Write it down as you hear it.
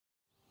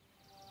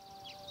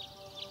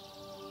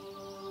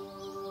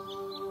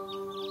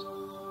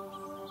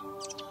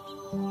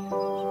Are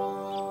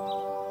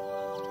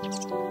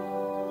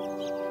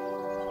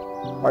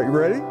you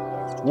ready?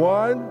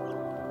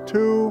 1,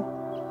 2,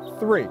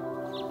 3.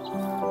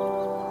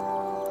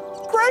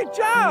 Great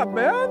job,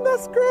 man.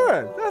 That's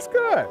good. That's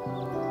good.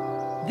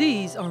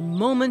 These are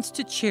moments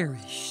to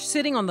cherish,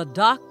 sitting on the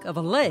dock of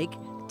a lake,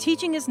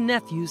 teaching his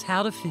nephews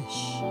how to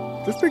fish.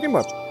 Just pick him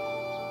up.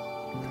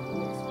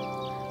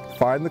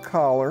 Find the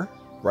collar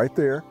right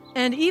there.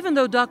 And even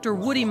though Dr.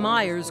 Woody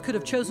Myers could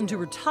have chosen to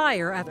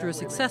retire after a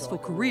successful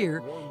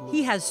career,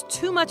 he has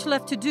too much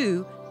left to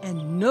do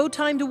and no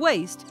time to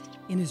waste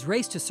in his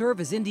race to serve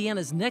as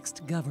Indiana's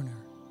next governor.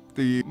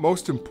 The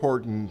most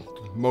important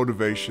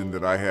motivation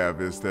that I have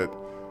is that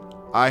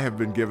I have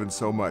been given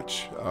so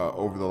much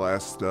over the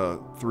last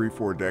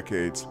 3-4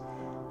 decades,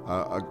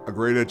 a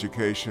great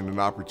education, an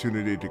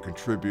opportunity to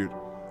contribute,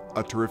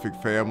 a terrific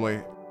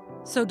family.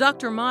 So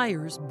Dr.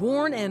 Myers,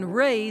 born and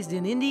raised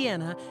in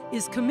Indiana,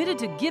 is committed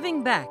to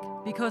giving back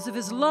because of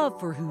his love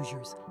for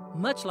Hoosiers,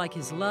 much like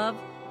his love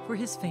for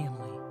his family.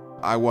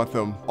 I want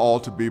them all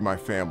to be my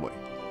family,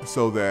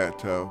 so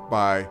that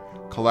by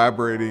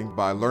collaborating,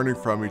 by learning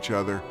from each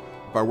other,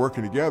 by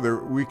working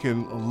together, we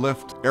can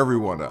lift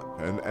everyone up.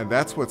 And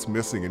that's what's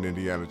missing in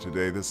Indiana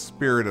today, the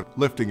spirit of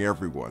lifting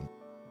everyone.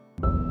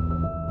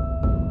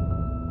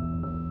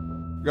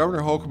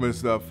 Governor Holcomb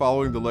is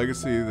following the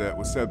legacy that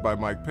was set by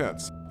Mike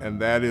Pence, and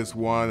that is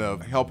one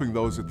of helping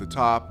those at the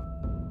top.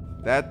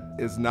 That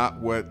is not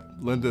what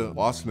Linda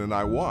Lawson and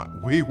I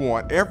want. We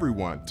want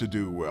everyone to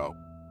do well.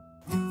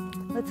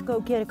 Let's go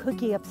get a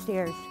cookie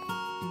upstairs.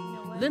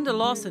 Linda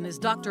Lawson is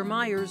Dr.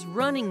 Myers'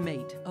 running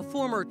mate, a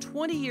former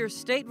 20-year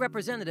state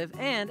representative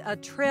and a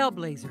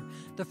trailblazer,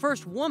 the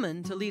first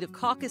woman to lead a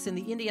caucus in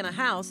the Indiana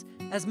House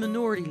as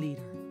minority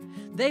leader.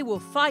 They will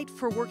fight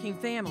for working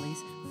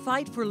families,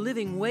 fight for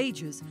living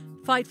wages,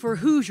 fight for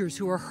Hoosiers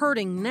who are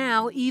hurting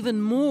now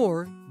even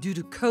more due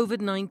to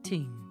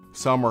COVID-19.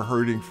 Some are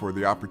hurting for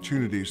the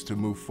opportunities to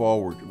move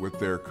forward with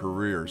their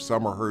careers.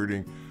 Some are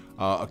hurting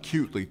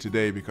acutely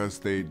today because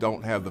they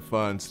don't have the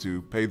funds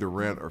to pay the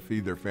rent or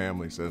feed their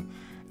families.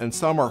 And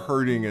some are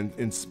hurting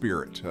in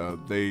spirit.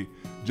 They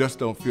just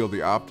don't feel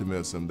the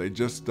optimism. They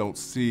just don't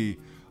see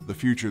the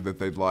future that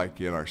they'd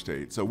like in our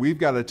state. So we've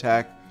got to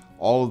attack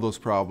all of those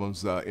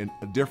problems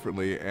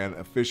differently and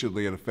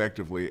efficiently and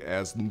effectively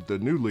as the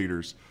new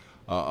leaders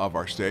of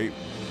our state.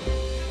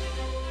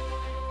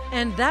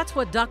 And that's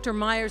what Dr.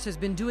 Myers has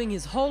been doing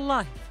his whole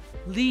life,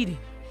 leading.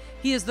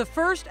 He is the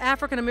first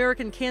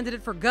African-American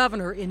candidate for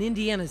governor in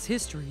Indiana's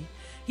history.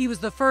 He was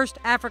the first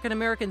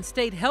African-American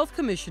state health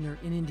commissioner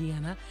in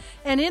Indiana,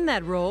 and in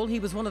that role,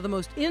 he was one of the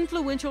most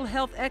influential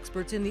health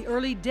experts in the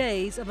early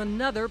days of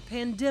another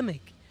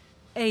pandemic,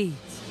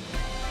 AIDS.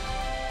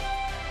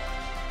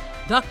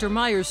 Dr.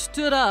 Myers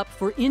stood up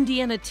for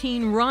Indiana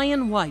teen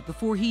Ryan White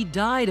before he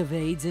died of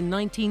AIDS in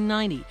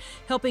 1990,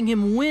 helping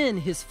him win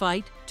his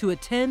fight to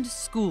attend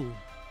school.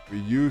 We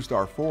used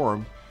our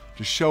forum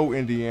to show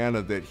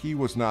Indiana that he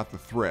was not the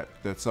threat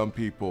that some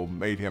people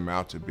made him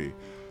out to be.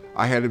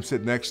 I had him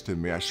sit next to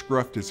me. I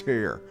scruffed his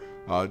hair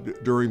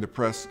during the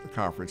press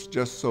conference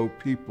just so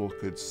people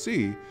could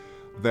see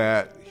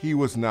that he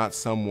was not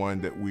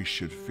someone that we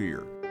should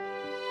fear.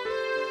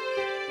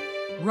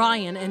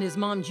 Ryan and his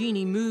mom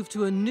Jeannie moved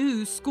to a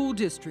new school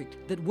district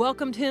that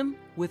welcomed him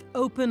with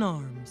open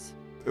arms.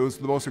 It was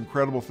the most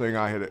incredible thing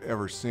I had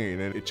ever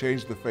seen, and it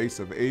changed the face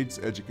of AIDS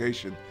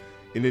education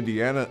in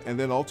Indiana and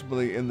then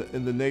ultimately in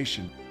the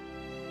nation.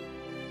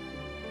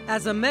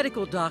 As a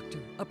medical doctor,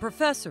 a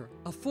professor,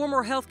 a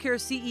former healthcare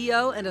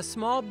CEO, and a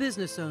small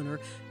business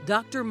owner,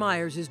 Dr.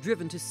 Myers is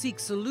driven to seek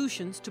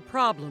solutions to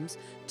problems,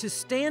 to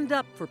stand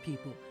up for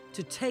people,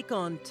 to take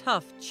on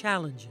tough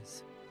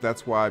challenges.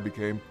 That's why I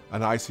became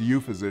an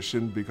ICU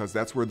physician, because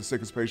that's where the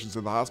sickest patients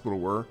in the hospital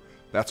were.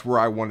 That's where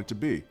I wanted to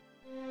be.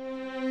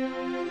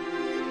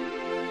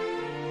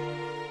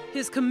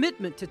 His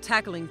commitment to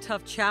tackling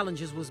tough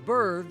challenges was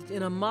birthed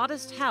in a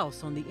modest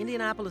house on the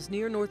Indianapolis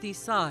near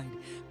Northeast Side,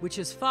 which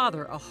his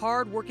father, a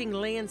hard-working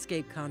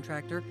landscape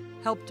contractor,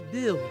 helped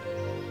build.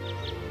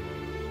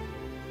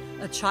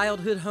 A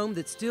childhood home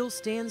that still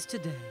stands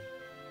today.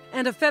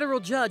 And a federal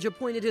judge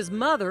appointed his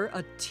mother,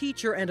 a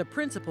teacher and a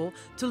principal,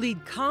 to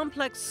lead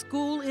complex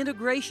school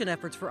integration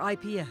efforts for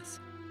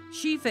IPS.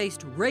 She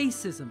faced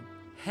racism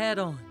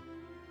head-on.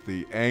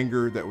 The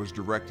anger that was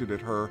directed at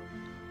her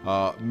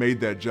made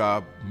that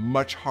job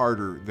much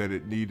harder than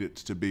it needed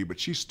to be, but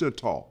she stood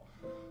tall.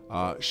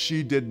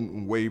 She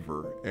didn't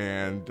waver,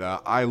 and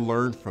I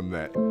learned from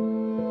that.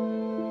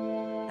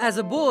 As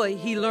a boy,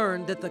 he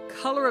learned that the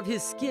color of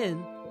his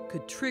skin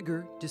could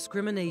trigger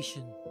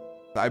discrimination.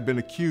 I've been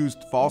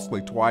accused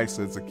falsely twice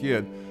as a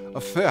kid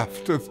of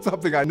theft, of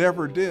something I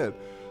never did,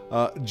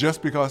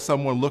 just because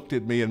someone looked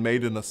at me and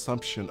made an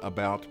assumption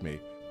about me.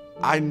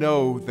 I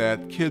know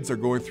that kids are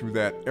going through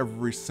that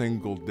every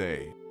single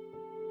day.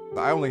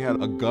 I only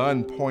had a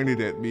gun pointed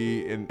at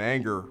me in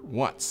anger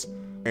once,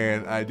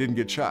 and I didn't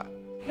get shot.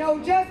 No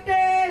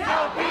justice!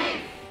 No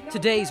peace!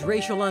 Today's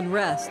racial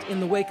unrest in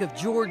the wake of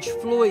George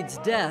Floyd's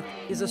death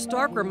is a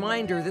stark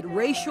reminder that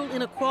racial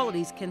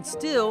inequalities can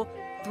still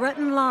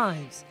threaten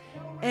lives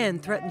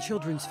and threaten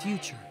children's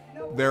future.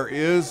 There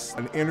is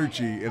an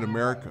energy in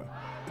America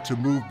to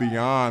move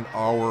beyond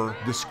our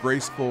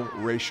disgraceful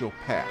racial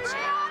past.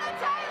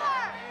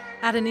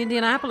 At an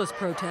Indianapolis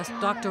protest,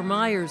 Dr.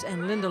 Myers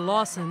and Linda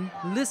Lawson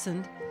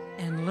listened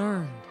and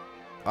learned.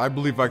 I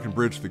believe I can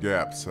bridge the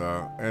gaps,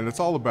 and it's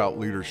all about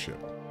leadership.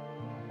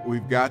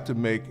 We've got to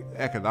make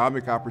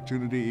economic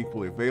opportunity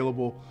equally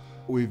available.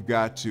 We've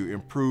got to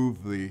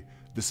improve the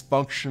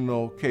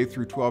dysfunctional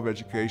K-12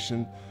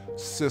 education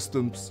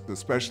systems,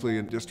 especially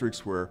in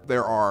districts where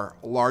there are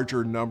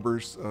larger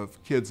numbers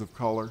of kids of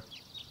color.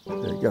 There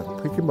you go.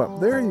 Pick him up.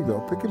 There you go.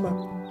 Pick him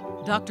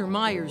up. Dr.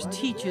 Myers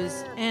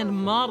teaches and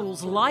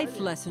models life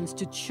lessons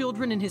to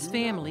children in his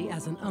family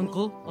as an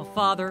uncle, a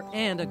father,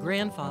 and a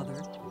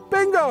grandfather.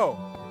 Bingo!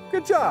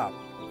 Good job.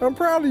 I'm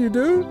proud of you,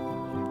 dude.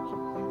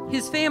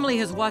 His family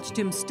has watched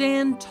him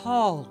stand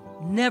tall,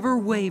 never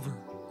waver,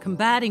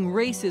 combating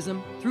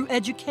racism through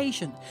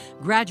education,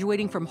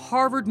 graduating from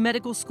Harvard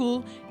Medical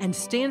School and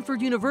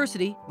Stanford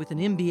University with an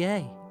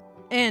MBA.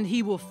 And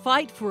he will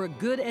fight for a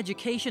good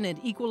education and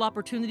equal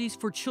opportunities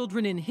for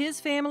children in his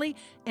family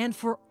and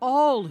for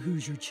all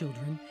Hoosier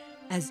children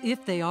as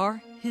if they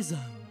are his own.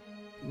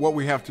 What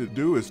we have to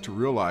do is to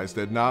realize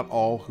that not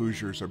all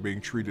Hoosiers are being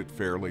treated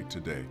fairly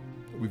today.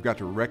 We've got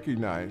to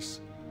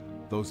recognize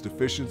those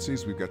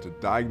deficiencies, we've got to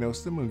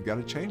diagnose them, and we've got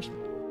to change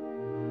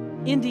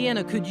them.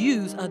 Indiana could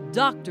use a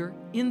doctor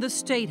in the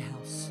State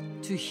House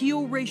to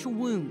heal racial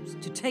wounds,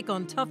 to take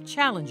on tough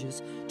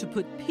challenges, to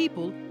put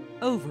people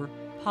over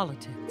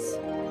politics.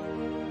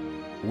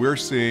 We're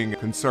seeing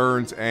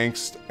concerns,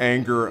 angst,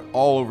 anger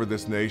all over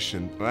this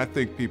nation, and I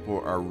think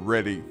people are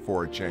ready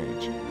for a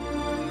change.